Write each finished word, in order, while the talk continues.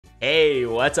Hey,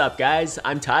 what's up guys?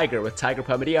 I'm Tiger with Tiger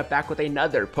Media, back with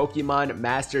another Pokemon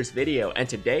Masters video, and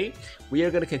today we are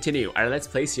going to continue our Let's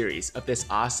Play series of this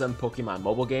awesome Pokemon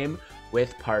mobile game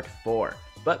with part 4.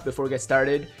 But before we get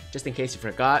started, just in case you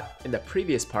forgot, in the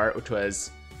previous part, which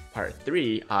was part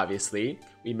 3 obviously,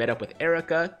 we met up with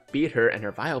Erica, beat her and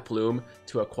her Vileplume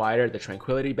to acquire the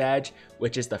Tranquility Badge,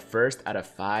 which is the first out of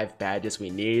 5 badges we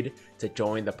need to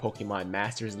join the Pokemon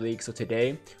Masters League. So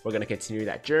today, we're going to continue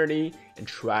that journey and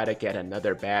try to get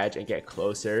another badge and get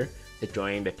closer to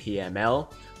joining the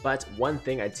PML. But one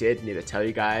thing I did need to tell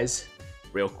you guys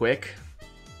real quick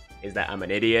is that I'm an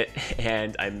idiot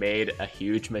and I made a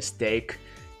huge mistake.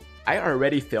 I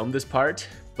already filmed this part,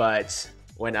 but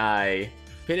when I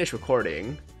finished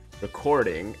recording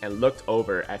and looked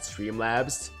over at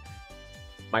Streamlabs,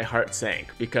 my heart sank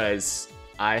because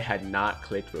I had not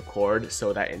clicked record,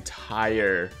 so that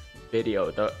entire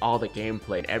video, all the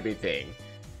gameplay and everything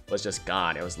was just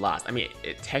gone. It was lost. I mean,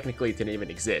 it technically didn't even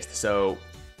exist, so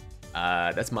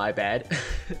that's my bad.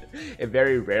 It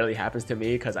very rarely happens to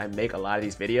me because I make a lot of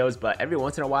these videos, but every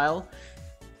once in a while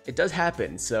it does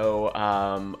happen. So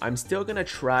I'm still gonna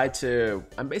try to,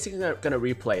 I'm basically gonna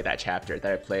replay that chapter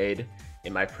that I played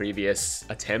in my previous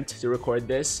attempt to record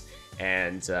this,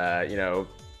 and you know,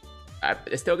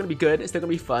 it's still gonna be good, it's still gonna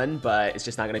be fun, but it's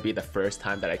just not gonna be the first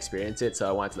time that I experience it, so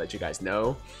I wanted to let you guys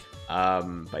know.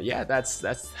 But yeah,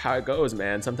 that's how it goes,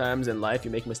 man. Sometimes in life you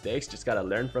make mistakes, just gotta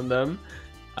learn from them.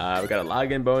 We got a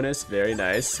login bonus, very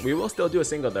nice. We will still do a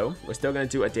single though. We're still gonna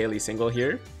do a daily single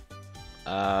here.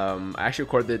 I actually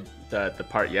recorded the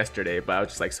part yesterday, but I was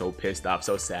just like so pissed off,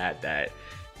 so sad that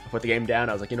I put the game down.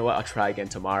 I was like, you know what, I'll try again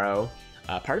tomorrow.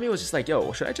 Part of me was just like,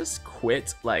 yo, should I just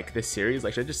quit like this series?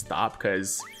 Like, should I just stop?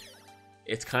 Because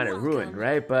it's kind of ruined,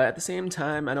 right? But at the same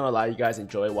time, I know a lot of you guys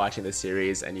enjoy watching this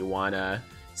series and you want to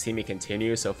see me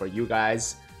continue. So for you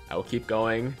guys, I will keep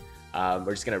going. We're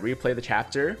just going to replay the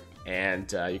chapter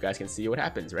and you guys can see what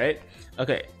happens, right?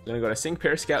 Okay, I'm going to go to Sync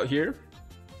Pair Scout here.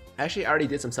 Actually, I already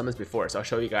did some summons before, so I'll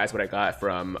show you guys what I got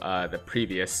from the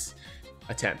previous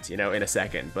attempt, you know, in a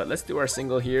second. But let's do our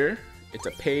single here. It's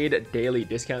a paid daily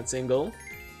discount single,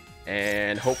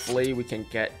 and hopefully we can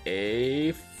get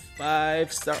a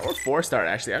 5-star or 4-star.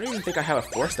 Actually, I don't even think I have a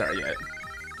 4-star yet.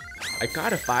 I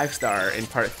got a 5-star in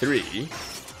part 3,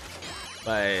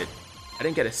 but I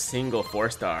didn't get a single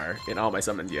 4-star in all my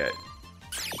summons yet.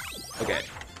 Okay,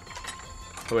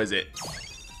 who is it?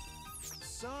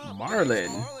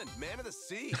 Marlin. Marlin, man of the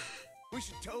sea. We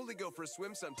should totally go for a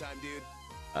swim sometime, dude.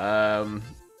 Oh,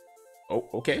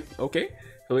 okay. So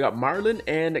we got Marlin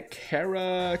and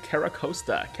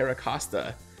Caracosta.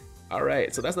 All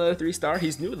right, so that's another 3-star.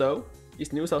 He's new though.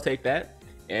 He's new, so I'll take that.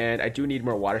 And I do need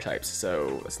more water types,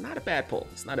 so it's not a bad pull.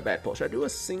 It's not a bad pull. Should I do a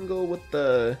single with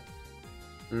the?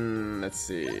 Let's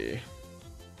see.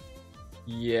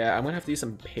 Yeah, I'm gonna have to use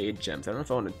some paid gems. I don't know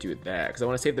if I want to do that because I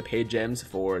want to save the paid gems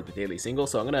for the daily single.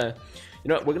 So I'm gonna, you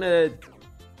know what, we're gonna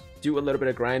do a little bit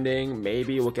of grinding.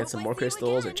 Maybe we'll get some more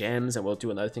crystals or gems and we'll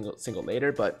do another single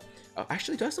later. But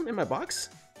actually, do I have something in my box?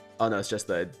 Oh no, it's just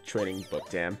the training book,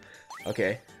 damn.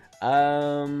 Okay.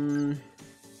 Yeah,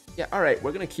 alright,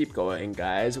 we're gonna keep going,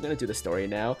 guys. We're gonna do the story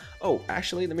now. Oh,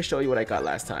 actually, let me show you what I got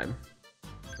last time.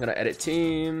 I'm gonna edit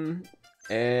team,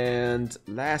 and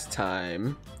last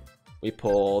time we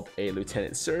pulled a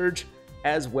Lieutenant Surge,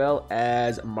 as well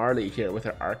as Marley here with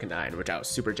her Arcanine, which I was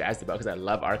super jazzed about because I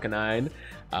love Arcanine,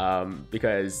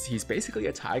 because he's basically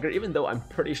a tiger, even though I'm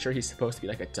pretty sure he's supposed to be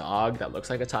like a dog that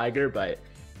looks like a tiger, but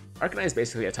Arcanine is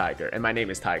basically a tiger, and my name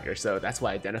is Tiger, so that's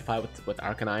why I identify with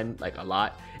Arcanine like a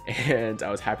lot, and I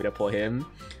was happy to pull him.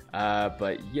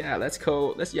 But yeah, let's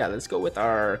go with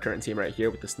our current team right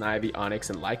here with the Snivy, Onyx,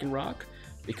 and Lycanroc,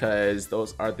 because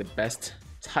those are the best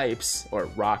types, or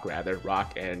rock rather,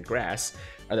 rock and grass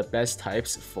are the best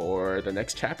types for the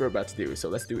next chapter we're about to do. So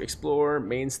let's do explore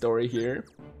main story here,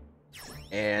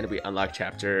 and we unlock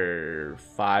chapter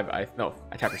 5,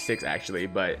 chapter 6 actually,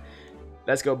 but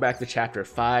let's go back to chapter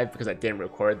 5 because I didn't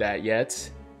record that yet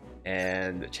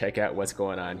and check out what's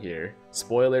going on here.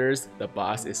 Spoilers, the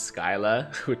boss is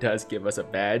Skyla, who does give us a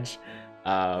badge.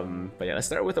 But yeah, let's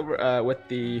start with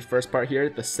the first part here,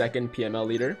 the second PML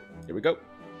leader. Here we go.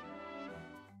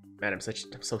 Man, I'm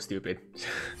so stupid.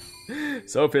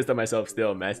 So pissed at myself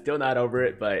still, man. Still not over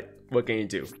it, but what can you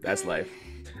do? That's life.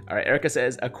 All right, Erica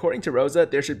says, according to Rosa,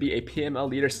 there should be a PML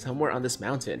leader somewhere on this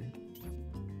mountain.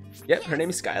 Yep, her name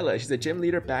is Skyla. She's a gym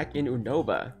leader back in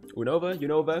Unova.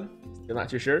 Unova? Still not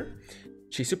too sure.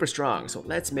 She's super strong, so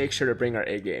let's make sure to bring our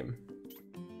A game.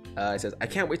 It says, I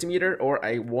can't wait to meet her, or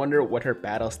I wonder what her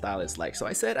battle style is like. So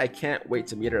I said I can't wait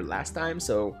to meet her last time,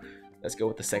 so let's go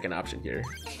with the second option here.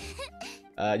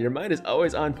 Your mind is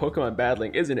always on Pokemon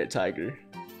battling, isn't it, Tiger?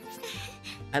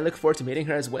 I look forward to meeting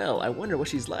her as well. I wonder what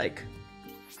she's like.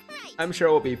 I'm sure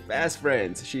we'll be fast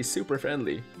friends. She's super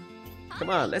friendly. Come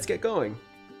on, let's get going.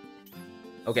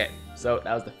 Okay, so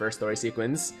that was the first story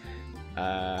sequence.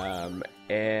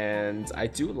 And I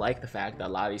do like the fact that a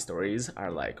lot of these stories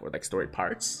are like, or like story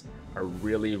parts, are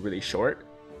really, really short.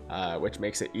 Which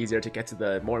makes it easier to get to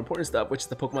the more important stuff, which is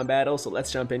the Pokemon battle. So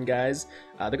let's jump in, guys.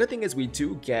 The good thing is we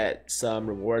do get some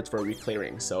rewards for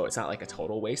reclearing, so it's not like a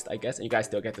total waste, I guess. And you guys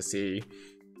still get to see,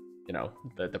 you know,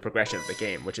 the progression of the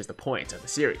game, which is the point of the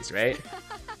series, right?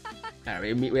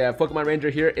 Alright, we have Pokemon Ranger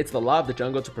here. It's the law of the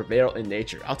jungle to prevail in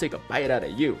nature. I'll take a bite out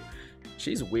of you.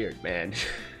 She's weird, man.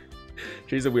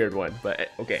 She's a weird one, but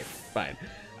okay, fine.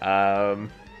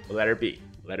 Let her be.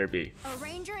 Let her be. A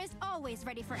ranger is always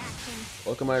ready for action.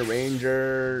 Pokemon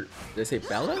Ranger. Did I say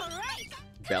Bella?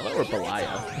 Bella or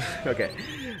Belaya? Okay.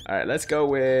 Alright, let's go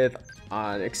with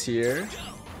Onyx here.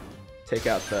 Take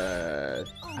out the...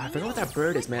 I forgot what that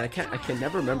bird is, man. I can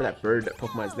never remember that bird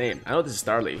Pokemon's name. I know this is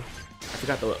Starly. I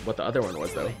forgot what the other one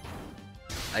was though.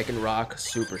 Lycanroc,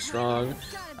 super strong.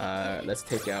 Let's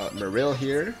take out Marill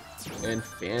here. And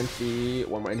Phanpy.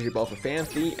 One more energy ball for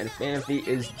Phanpy. And Phanpy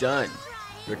is done.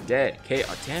 You're dead. Okay,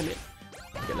 oh damn it.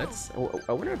 Okay, let's...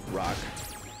 I wonder if Rock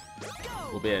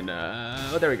will be in...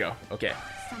 oh, there we go. Okay.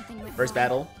 First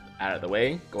battle out of the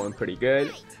way. Going pretty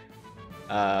good.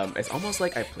 It's almost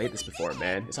like I played this before,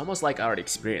 man. It's almost like I already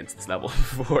experienced this level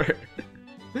before.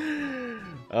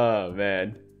 Oh,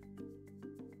 man.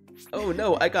 Oh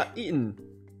no, I got eaten.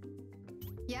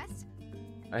 Yes?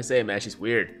 I say, man, she's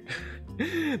weird.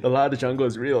 The law of the jungle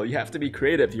is real. You have to be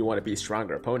creative if you want to beat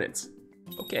stronger opponents.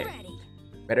 Okay.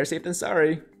 Better safe than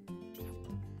sorry.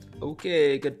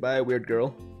 Okay, goodbye, weird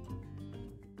girl.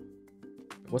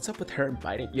 What's up with her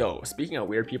biting? Yo, speaking of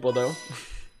weird people though,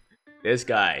 this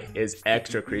guy is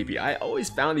extra creepy. I always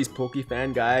found these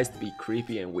Pokefan guys to be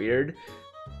creepy and weird,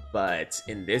 but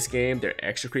in this game they're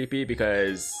extra creepy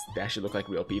because they actually look like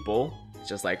real people. It's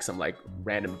just like some like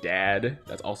random dad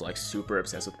that's also like super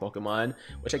obsessed with Pokemon,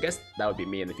 which I guess that would be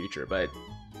me in the future, but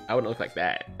I wouldn't look like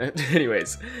that.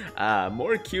 Anyways,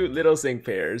 more cute little sync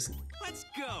pairs. Let's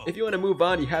go. If you want to move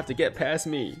on, you have to get past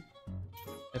me.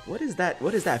 Like, what is that?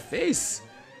 What is that face?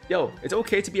 Yo, it's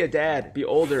okay to be a dad, be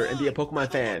older, and be a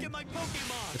Pokemon fan.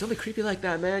 Don't be creepy like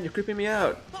that, man. You're creeping me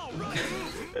out.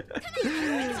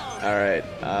 Alright,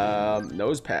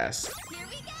 nose pass.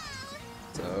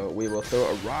 So we will throw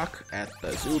a rock at the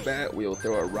Zubat, we will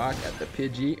throw a rock at the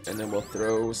Pidgey, and then we'll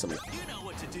throw some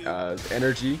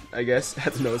energy, I guess,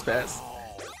 at the nose pass.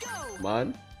 Come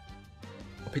on.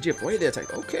 Oh, Pidgey avoided the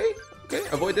attack. Okay, okay,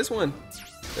 avoid this one.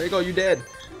 There you go, you dead.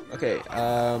 Okay,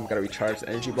 gotta recharge the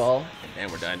energy ball,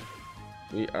 and we're done.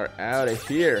 We are out of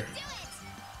here.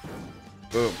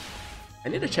 Boom. I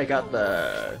need to check out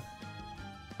the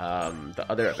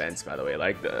other events, by the way.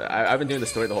 Like, I've been doing the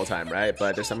story the whole time, right?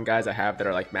 But there's some guys I have that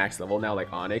are like max level now,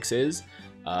 like Onyx is.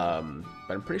 But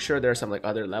I'm pretty sure there are some like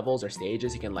other levels or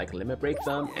stages you can like limit break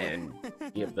them and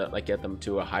get them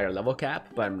to a higher level cap.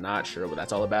 But I'm not sure what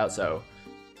that's all about, so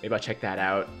maybe I'll check that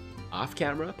out off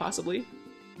camera, possibly.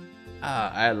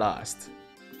 Ah, I lost.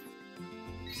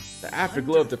 The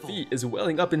afterglow of defeat is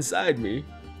welling up inside me.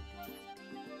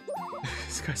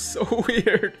 This guy's so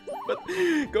weird. But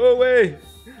go away.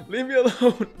 Leave me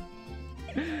alone.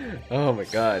 Oh my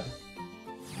god.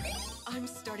 I'm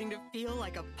starting to feel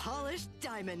like a polished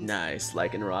diamond. Nice,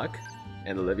 Lycanroc.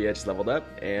 And Olivia just leveled up,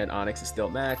 and Onyx is still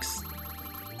max.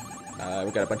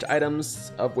 We got a bunch of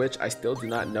items, of which I still do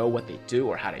not know what they do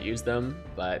or how to use them,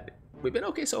 but we've been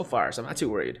okay so far, so I'm not too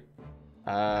worried.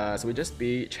 So we just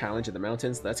beat Challenge in the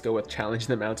Mountains. Let's go with Challenge in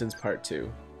the Mountains Part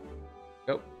 2.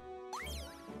 Go.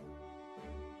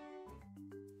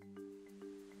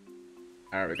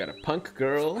 Alright, we got a Punk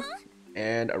Girl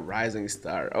and a Rising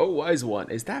Star. Oh, Wise One.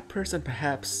 Is that person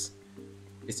perhaps...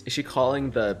 Is she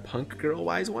calling the Punk Girl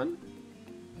Wise One?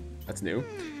 That's new.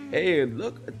 Hey,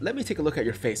 look, let me take a look at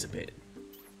your face a bit.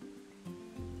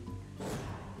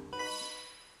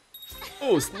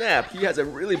 Oh snap, he has a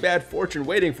really bad fortune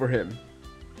waiting for him.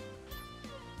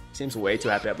 Seems way too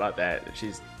happy about that.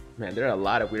 Man, there are a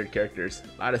lot of weird characters,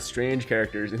 a lot of strange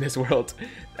characters in this world.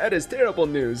 That is terrible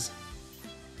news.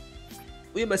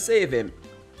 We must save him.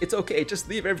 It's okay, just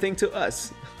leave everything to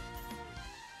us.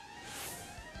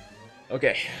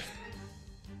 Okay.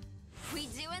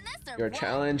 You're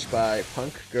challenged by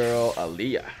Punk Girl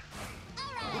Aaliyah.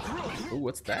 Ooh,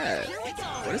 what's that?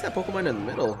 What is that Pokemon in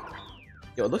the middle?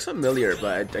 Yo, it looks familiar,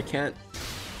 but I can't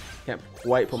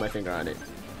quite put my finger on it.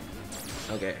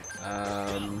 Okay,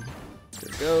 here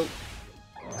we go.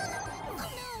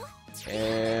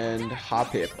 And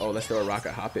Hop-Hip. Oh, let's throw a rock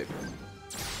at Hop-Hip.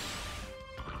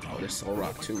 Oh, there's Soul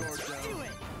Rock too.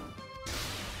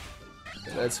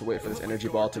 Let's wait for this energy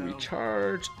ball to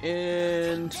recharge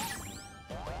and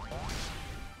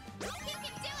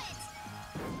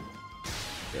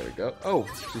there we go. Oh,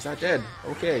 she's not dead.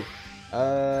 Okay.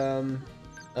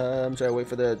 Should I wait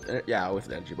for the? Yeah, I'll wait for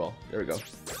the energy ball. There we go.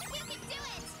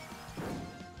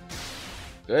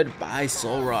 Goodbye,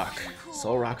 Soul Rock.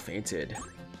 Soul Rock fainted.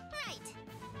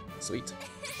 Sweet.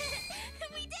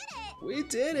 We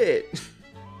did it.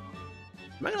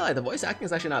 I'm not gonna lie, the voice acting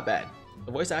is actually not bad.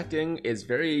 The voice acting is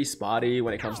very spotty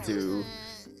when it comes to,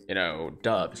 you know,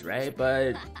 dubs, right?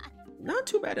 But not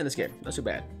too bad in this game. Not too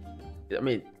bad. I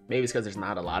mean, maybe it's because there's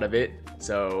not a lot of it,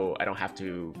 so I don't have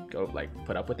to go like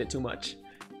put up with it too much.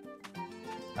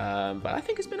 But I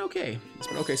think it's been okay. It's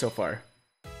been okay so far.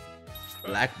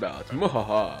 Black belt.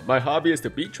 Muhaha. My hobby is to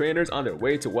beat trainers on their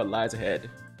way to what lies ahead.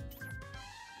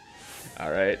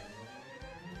 All right.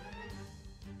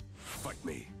 Fight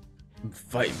me.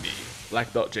 Fight me.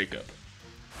 Black belt Jacob.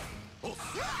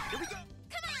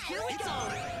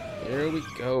 Here we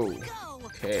go.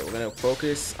 Okay, we're gonna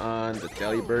focus on the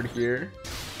Delibird here.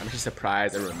 I'm actually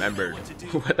surprised I remembered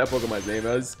what that Pokemon's name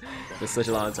was. It's been such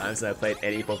a long time since I played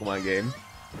any Pokemon game.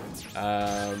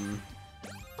 Oh,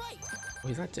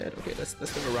 he's not dead. Okay, let's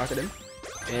throw a rock at him.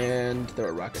 And throw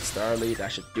a rock at Starly.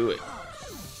 That should do it.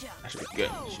 That should be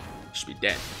good. Should be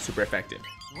dead. Super effective.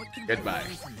 Goodbye.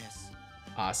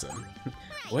 Awesome.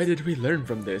 What did we learn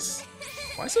from this?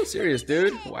 Why so serious,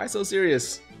 dude? Why so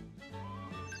serious?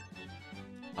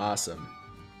 Awesome.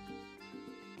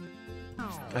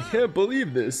 I can't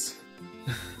believe this.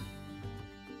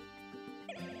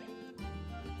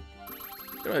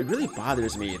 It really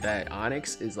bothers me that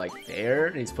Onyx is like there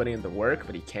and he's putting in the work,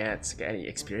 but he can't get any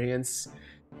experience.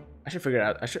 I should figure it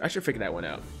out. I should figure that one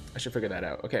out. I should figure that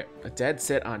out. Okay, a dead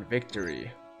set on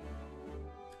victory.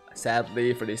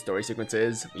 Sadly, for these story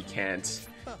sequences, we can't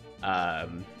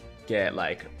get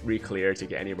like re-clear to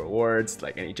get any rewards,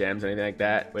 like any gems or anything like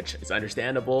that, which is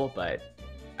understandable, but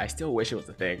I still wish it was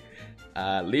a thing.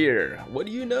 Lear, what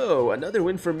do you know? Another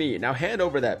win for me. Now hand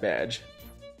over that badge.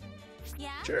 Yeah?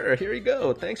 Sure, here we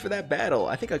go. Thanks for that battle.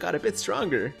 I think I got a bit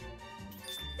stronger.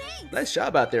 Thanks. Nice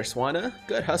job out there, Swanna.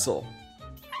 Good hustle.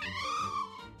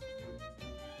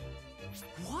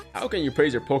 What? How can you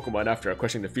praise your Pokemon after a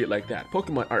crushing defeat like that?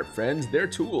 Pokemon aren't friends, they're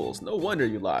tools. No wonder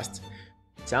you lost.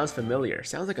 Sounds familiar.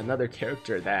 Sounds like another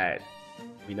character that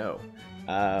we know.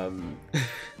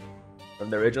 From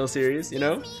the original series, you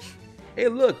know? Hey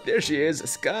look, there she is,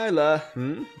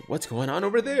 Skyla. What's going on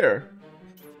over there?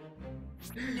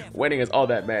 Winning is all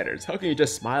that matters. How can you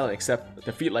just smile and accept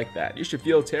defeat like that? You should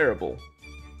feel terrible.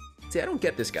 See, I don't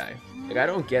get this guy. Like, I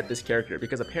don't get this character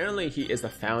because apparently he is the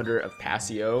founder of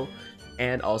Pasio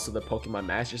and also the Pokemon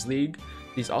Masters League.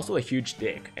 He's also a huge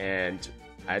dick, and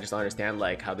I just don't understand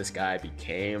like how this guy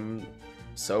became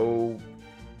so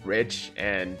rich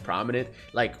and prominent.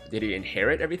 Like, did he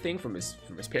inherit everything from his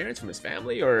parents, from his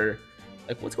family, or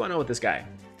like what's going on with this guy?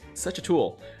 Such a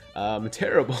tool.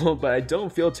 Terrible, but I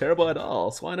don't feel terrible at all.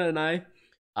 Swanna and I,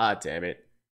 damn it.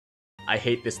 I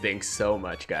hate this thing so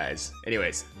much, guys.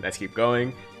 Anyways, let's keep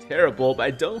going. Terrible, but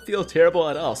I don't feel terrible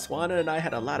at all. Swanna and I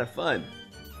had a lot of fun.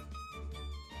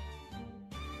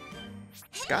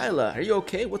 Skyla, are you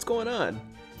okay? What's going on?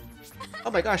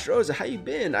 Oh my gosh, Rosa, how you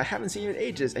been? I haven't seen you in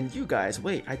ages. And you guys,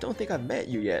 wait, I don't think I've met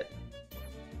you yet.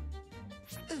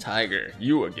 Tiger,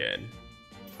 you again.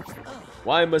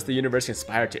 Why must the universe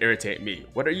conspire to irritate me?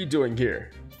 What are you doing here?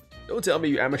 Don't tell me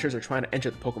you amateurs are trying to enter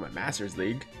the Pokemon Masters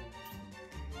League.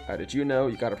 Did you know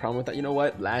you got a problem with that? You know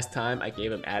what? Last time I gave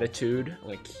him attitude. I'm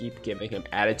gonna keep giving him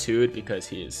attitude because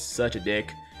he is such a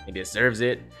dick and deserves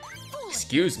it.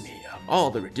 Excuse me,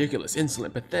 all the ridiculous,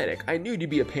 insolent, pathetic. I knew you'd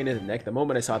be a pain in the neck the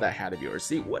moment I saw that hat of yours.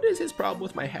 See, what is his problem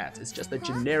with my hat? It's just a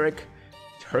generic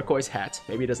turquoise hat.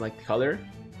 Maybe he doesn't like the color.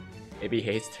 Maybe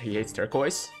he hates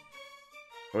turquoise.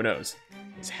 Who knows?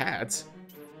 His hats.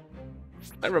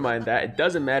 Never mind that. It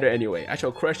doesn't matter anyway. I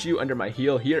shall crush you under my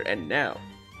heel here and now.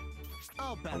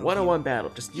 A one-on-one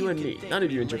battle, just you and me. None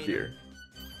of you interfere.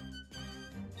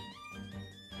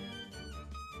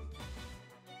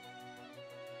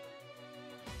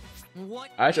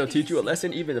 I shall teach you a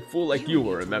lesson even a fool like you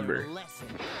will remember. Not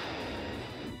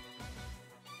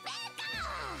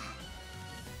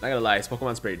gonna lie, this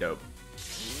Pokemon's pretty dope.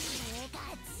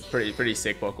 Pretty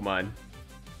sick Pokemon.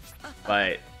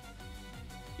 But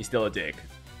he's still a dick.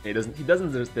 He doesn't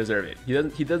deserve it.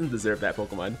 He doesn't deserve that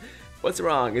Pokemon. What's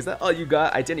wrong? Is that all you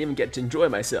got? I didn't even get to enjoy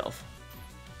myself.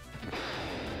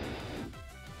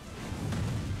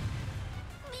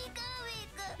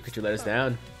 Could you let us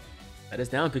down? Let us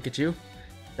down, Pikachu.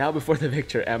 Now before the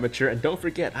victor, amateur, and don't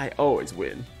forget, I always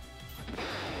win.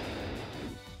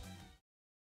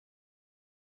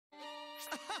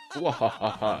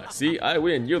 Wahahaha, see, I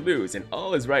win, you lose, and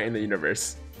all is right in the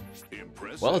universe.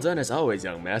 Impressive. Well done as always,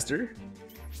 young master.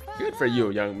 Good for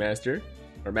you, young master.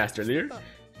 Or Master Lear.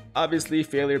 Obviously,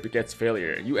 failure begets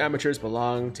failure. You amateurs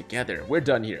belong together. We're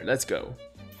done here, let's go.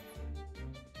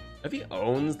 If he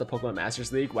owns the Pokemon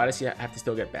Masters League, why does he have to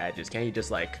still get badges? Can't he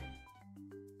just, like,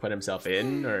 put himself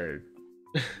in, or...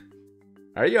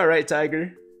 Are you alright,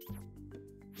 Tiger?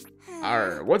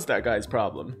 Arr, what's that guy's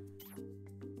problem?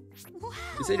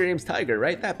 You said your name's Tiger,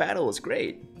 right? That battle was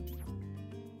great.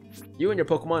 You and your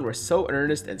Pokemon were so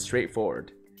earnest and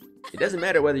straightforward. It doesn't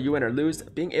matter whether you win or lose,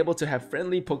 being able to have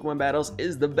friendly Pokemon battles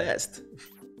is the best.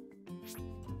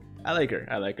 I like her,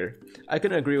 I like her. I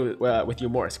couldn't agree with you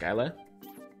more, Skyla.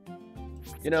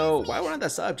 You know, while we're on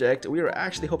that subject, we were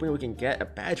actually hoping we can get a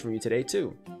badge from you today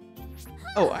too.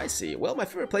 Oh, I see. Well, my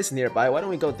favorite place is nearby. Why don't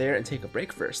we go there and take a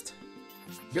break first?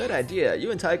 Good idea.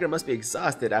 You and Tiger must be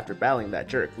exhausted after battling that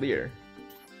jerk, Lear.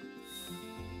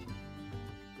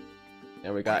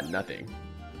 And we got nothing.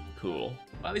 Cool.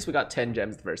 Well, at least we got 10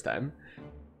 gems the first time.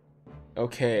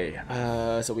 Okay,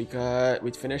 so we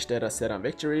finished at a set on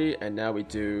victory, and now we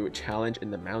do challenge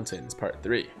in the mountains, part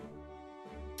 3.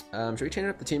 Should we change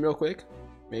up the team real quick?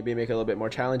 Maybe make it a little bit more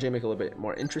challenging, make it a little bit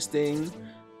more interesting.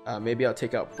 Maybe I'll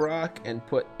take out Brock and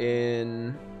put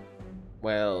in,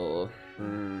 well,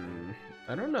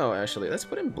 I don't know actually. Let's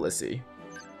put in Blissey,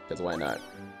 because why not?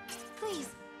 Please,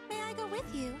 may I go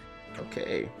with you?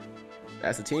 Okay,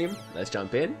 that's the team. Let's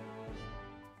jump in.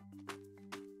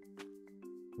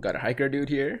 Got a hiker dude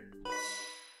here.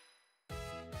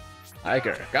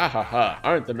 Hiker, gahaha,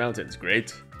 aren't the mountains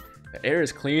great? The air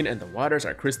is clean and the waters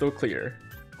are crystal clear.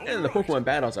 And the Pokemon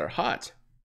battles are hot.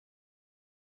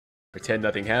 Pretend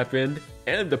nothing happened,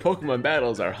 and the Pokemon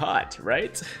battles are hot,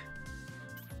 right?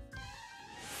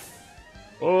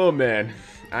 Oh man,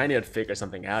 I need to figure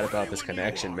something out about this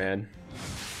connection, man.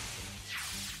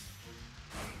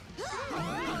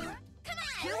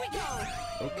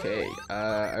 Okay,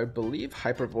 I believe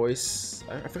Hyper Voice.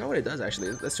 I forgot what it does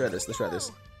actually. Let's try this. Let's try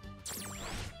this.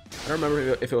 I don't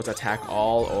remember if it was attack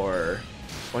all or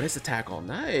what is attack all.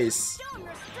 Nice.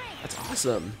 That's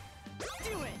awesome.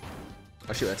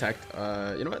 Oh shoot, attacked.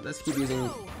 You know what? Let's keep using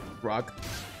rock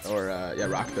or yeah,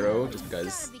 rock throw just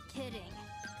because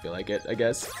I feel like it. I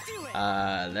guess.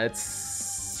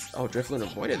 Let's. Oh, Drifloon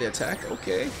avoided the attack.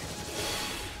 Okay.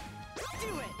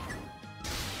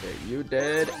 Okay, you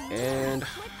dead, and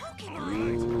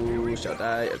you shall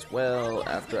die as well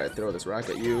after I throw this rock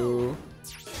at you.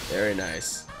 Very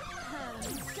nice.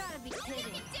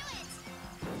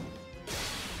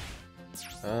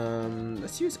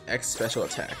 Let's use X special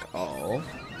attack all.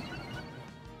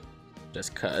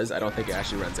 Just cause I don't think it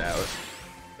actually runs out.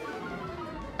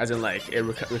 As in like, it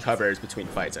recovers between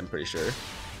fights, I'm pretty sure.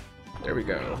 There we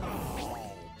go.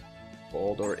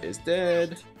 Boldor is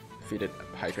dead. Defeated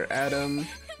Hiker Adam.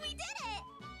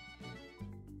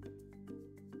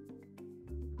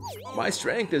 My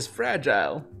strength is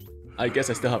fragile. I guess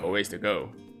I still have a ways to go.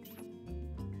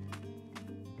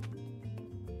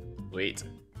 Wait.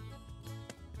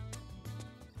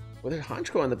 Well, there's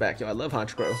Honchkrow on the back. Yo, I love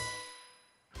Honchkrow.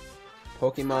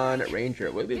 Pokemon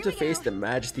Ranger. Will we be able to face the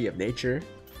majesty of nature?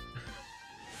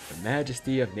 The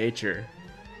majesty of nature.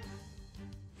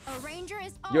 A ranger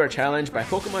is You are challenged by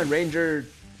Pokemon Ranger.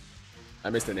 I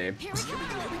missed the name. Here we go.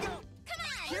 Come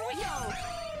on. Here we go.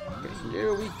 Okay,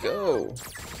 here we go.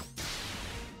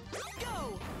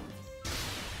 Go!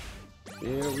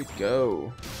 Here we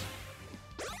go.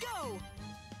 Go!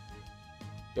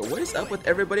 Yo, what is up with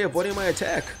everybody avoiding my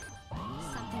attack?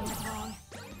 Something went wrong.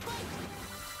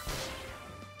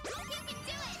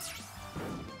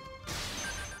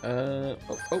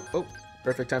 Oh.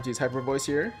 Perfect time to use Hyper Voice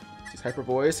here. Use Hyper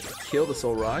Voice, kill the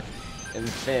Soul Rock, and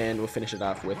then we'll finish it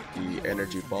off with the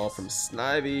Energy Ball from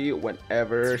Snivy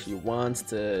whenever he wants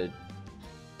to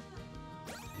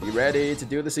be ready to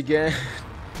do this again.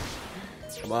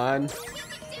 Come on.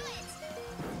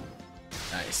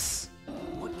 Nice.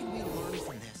 What can we learn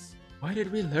from this? What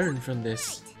did we learn from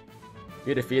this?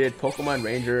 We defeated Pokemon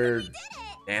Ranger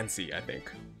Nancy, I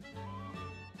think.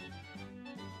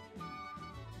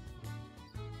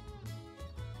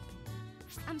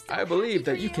 I'm so I believe happy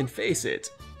that for you can face it.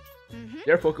 Mm-hmm.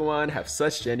 Your Pokemon have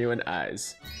such genuine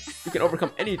eyes. You can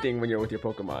overcome anything when you're with your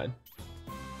Pokemon.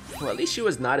 Well, at least she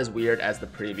was not as weird as the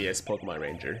previous Pokemon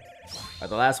Ranger.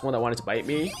 The last one that wanted to bite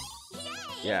me.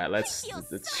 Yeah,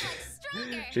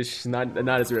 she's not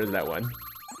as weird as that one.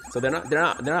 So they're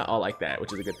not all like that,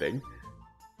 which is a good thing.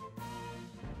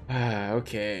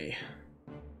 Okay.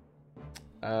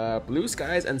 Blue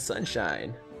skies and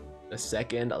sunshine. The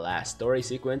second last story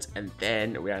sequence, and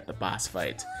then we're at the boss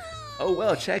fight. Oh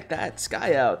well, check that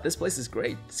sky out. This place is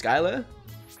great. Skyla?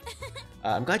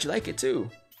 I'm glad you like it too.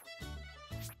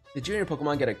 Did you and your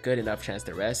Pokemon get a good enough chance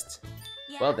to rest?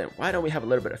 Yeah. Well then, why don't we have a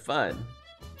little bit of fun?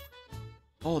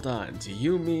 Hold on, do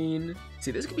you mean...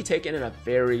 See, this could be taken in a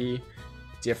very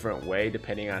different way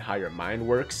depending on how your mind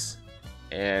works.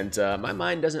 And my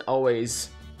mind doesn't always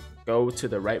go to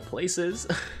the right places.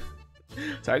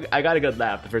 So I got a good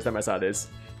laugh the first time I saw this.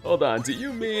 Hold on, do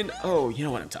you mean... Oh, you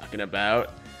know what I'm talking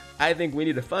about. I think we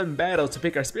need a fun battle to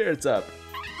pick our spirits up.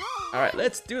 Alright,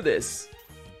 let's do this.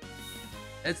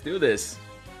 Let's do this.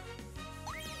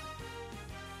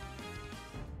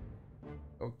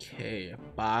 Okay,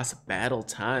 boss battle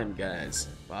time, guys.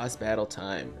 Boss battle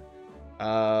time.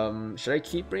 Should I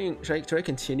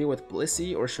continue with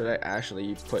Blissey, or should I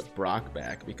actually put Brock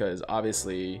back? Because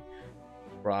obviously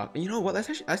Brock, you know what, let's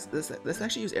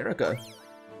actually use Erica.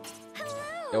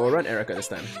 Hello. Yeah, we'll run Erica this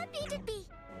time. Happy to be.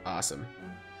 Awesome.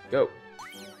 Go.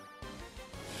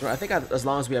 I think as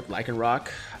long as we have Lycanroc,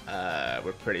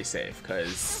 we're pretty safe,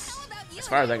 because as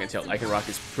far as I can tell, Lycanroc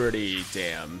is pretty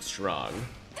damn strong.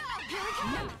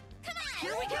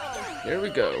 Here we go. Here we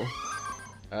go.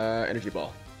 Energy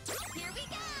Ball. Here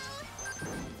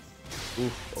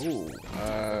we go. Ooh,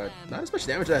 not as much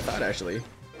damage as I thought, actually.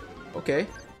 Okay.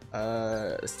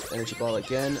 Energy Ball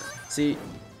again. See,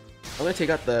 I'm gonna take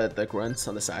out the grunts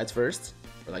on the sides first,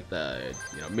 or like the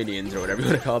minions or whatever you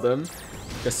want to call them.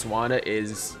 Because Swanna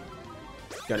is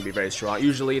gonna be very strong.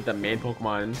 Usually the main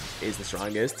Pokemon is the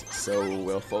strongest, so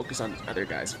we'll focus on the other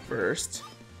guys first.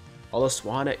 Although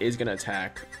Swanna is gonna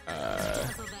attack,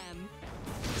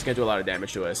 it's gonna do a lot of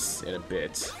damage to us in a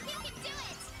bit.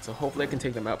 So hopefully I can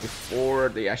take them out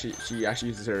before she actually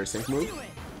uses her sync move.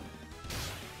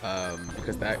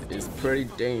 Because that is pretty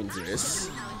dangerous.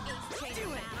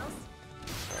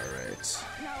 Alright.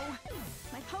 No,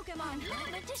 my Pokemon.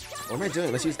 What am I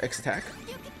doing? Let's use X attack.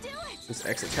 You can do it. Use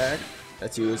X attack.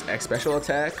 Let's use X special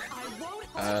attack.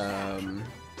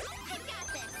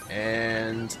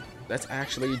 And let's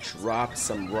actually drop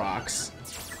some rocks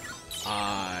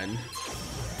on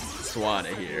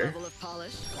Swanna here.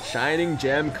 Shining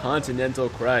Gem Continental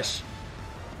Crush.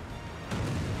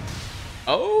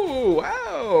 Oh,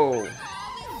 wow!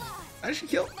 I actually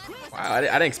killed. Wow, I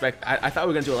didn't expect. I thought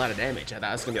we were gonna do a lot of damage. I thought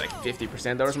it was gonna be like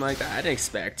 50% or something like that. I didn't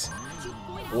expect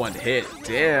one hit.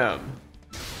 Damn.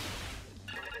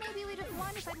 Maybe we'd have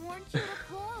won if I'd worn cuter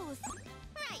clothes.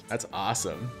 Right. That's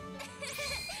awesome. We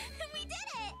did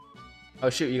it. Oh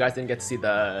shoot, you guys didn't get to see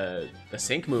the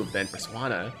sync move then for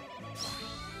Swanna.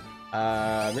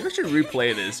 Maybe I should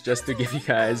replay this just to give you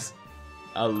guys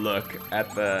a look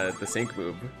at the sync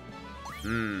move.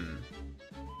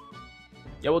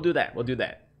 Yeah, we'll do that. We'll do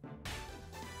that.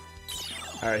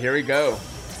 Alright, here we go.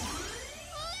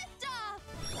 Lift off.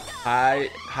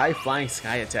 High flying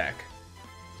sky attack.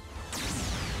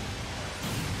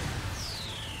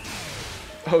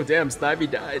 Oh damn, Snivy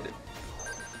died.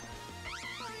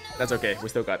 That's okay, we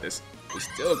still got this. We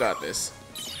still got this.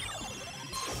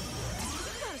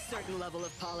 Got a certain level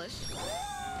of polish.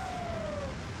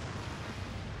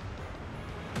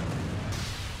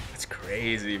 That's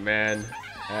crazy, man.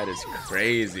 That is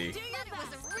crazy. That was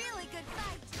a really good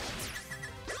fight.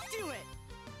 Do it.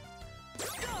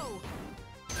 Go.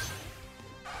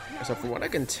 So from what I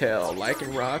can tell,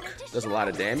 Lycanroc does a lot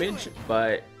of damage,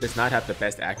 but does not have the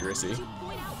best accuracy.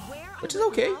 Which is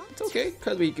okay. It's okay,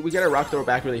 because we get our rock throw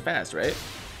back really fast, right?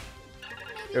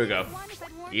 Here we go.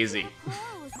 Easy.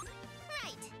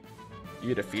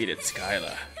 You defeated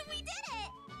Skyla.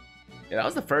 Yeah, that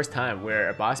was the first time where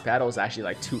a boss battle was actually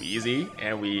like too easy,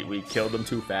 and we killed them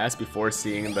too fast before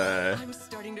seeing the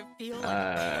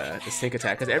sync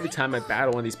attack. Because every time I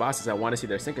battle one of these bosses, I want to see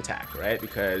their sync attack, right?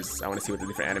 Because I want to see what the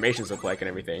different animations look like and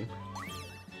everything.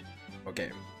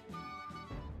 Okay.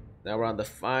 Now we're on the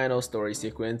final story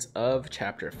sequence of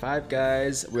Chapter 5,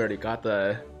 guys. We already got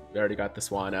the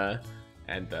Swanna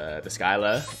and the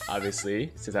Skyla,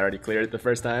 obviously, since I already cleared it the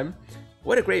first time.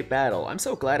 What a great battle! I'm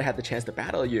so glad I had the chance to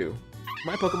battle you.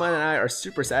 My Pokemon and I are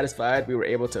super satisfied we were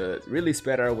able to really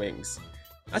spread our wings.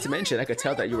 Not to mention, I could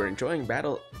tell that you were enjoying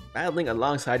battling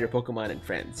alongside your Pokemon and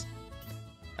friends.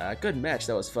 Good match,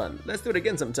 that was fun. Let's do it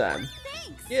again sometime.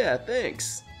 Thanks. Yeah,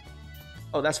 thanks.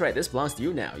 Oh, that's right, this belongs to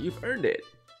you now. You've earned it.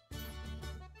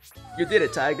 You did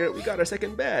it, Tiger. We got our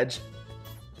second badge.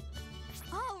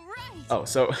 All right. Oh,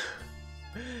 so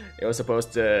it was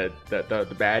supposed to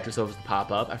the badge was supposed to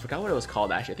pop up. I forgot what it was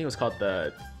called actually. I think it was called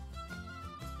the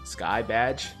Sky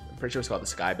Badge. I'm pretty sure it was called the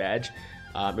Sky Badge.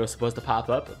 It was supposed to pop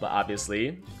up, but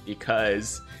obviously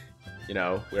because you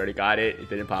know, we already got it. It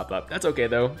didn't pop up. That's okay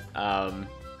though. I'll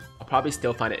probably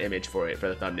still find an image for it for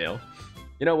the thumbnail.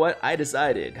 You know what? I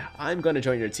decided I'm gonna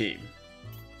join your team.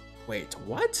 Wait,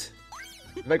 what?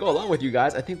 If I go along with you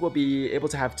guys, I think we'll be able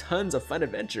to have tons of fun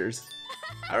adventures.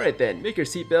 Alright then, make sure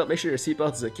your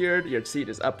seatbelt is secured, your seat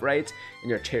is upright, and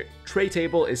your tray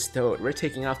table is stowed. We're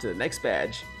taking off to the next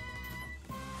badge.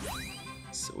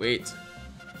 Sweet.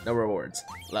 No rewards.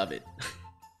 Love it.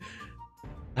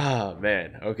 Oh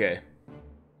man, okay.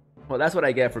 Well, that's what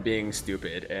I get for being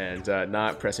stupid and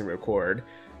not pressing record.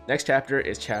 Next chapter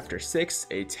is chapter 6,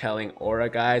 a telling aura,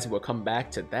 guys. We'll come back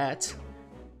to that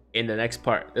in the next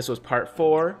part. This was part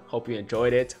 4. Hope you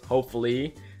enjoyed it.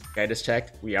 Hopefully, I just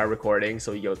checked, we are recording,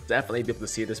 so you'll definitely be able to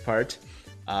see this part.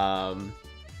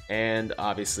 And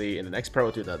obviously, in the next part,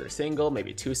 we'll do another single,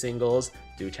 maybe 2 singles,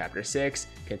 do chapter 6,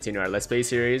 continue our Let's Play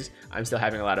series. I'm still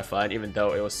having a lot of fun, even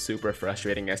though it was super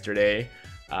frustrating yesterday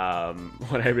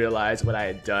when I realized what I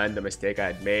had done, the mistake I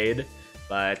had made.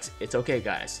 But it's okay,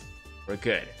 guys. We're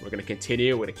good. We're gonna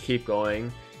continue. We're gonna keep going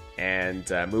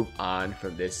and move on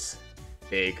from this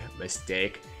big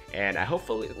mistake. And I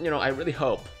hopefully, you know, I really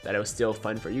hope that it was still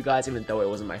fun for you guys, even though it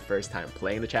wasn't my first time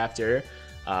playing the chapter.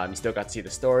 You still got to see the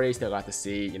story, still got to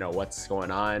see, you know, what's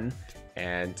going on.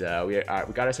 And we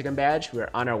got our second badge. We're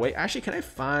on our way. Actually, can I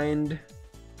find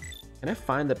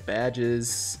the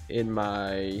badges in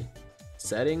my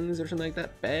settings or something like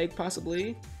that? Bag,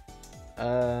 possibly?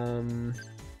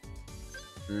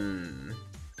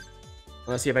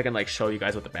 Let's see if I can like show you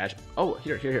guys what the badge. Oh,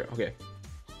 here. Okay.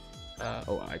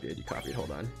 Oh, I did. You copied.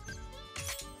 Hold on.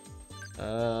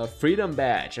 Freedom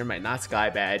badge. Never mind. Not sky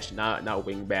badge. Not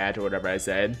wing badge or whatever I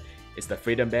said. It's the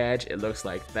freedom badge. It looks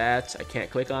like that. I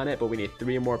can't click on it, but we need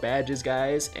 3 more badges,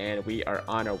 guys, and we are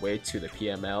on our way to the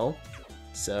PML.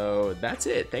 So that's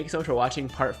it. Thank you so much for watching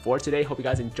part 4 today. Hope you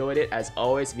guys enjoyed it. As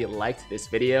always, if you liked this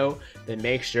video, then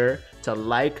make sure to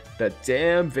like the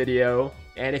damn video.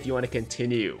 And if you want to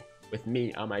continue with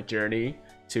me on my journey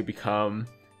to become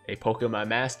a Pokemon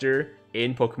Master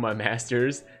in Pokemon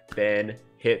Masters, then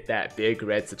hit that big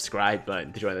red subscribe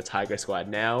button to join the Tiger Squad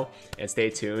now, and stay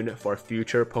tuned for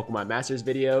future Pokemon Masters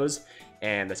videos.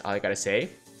 And that's all I gotta say.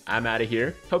 I'm out of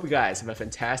here. Hope you guys have a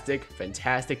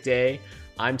fantastic day.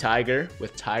 I'm Tiger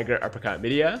with Tiger Uppercut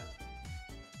Media,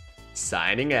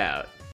 signing out.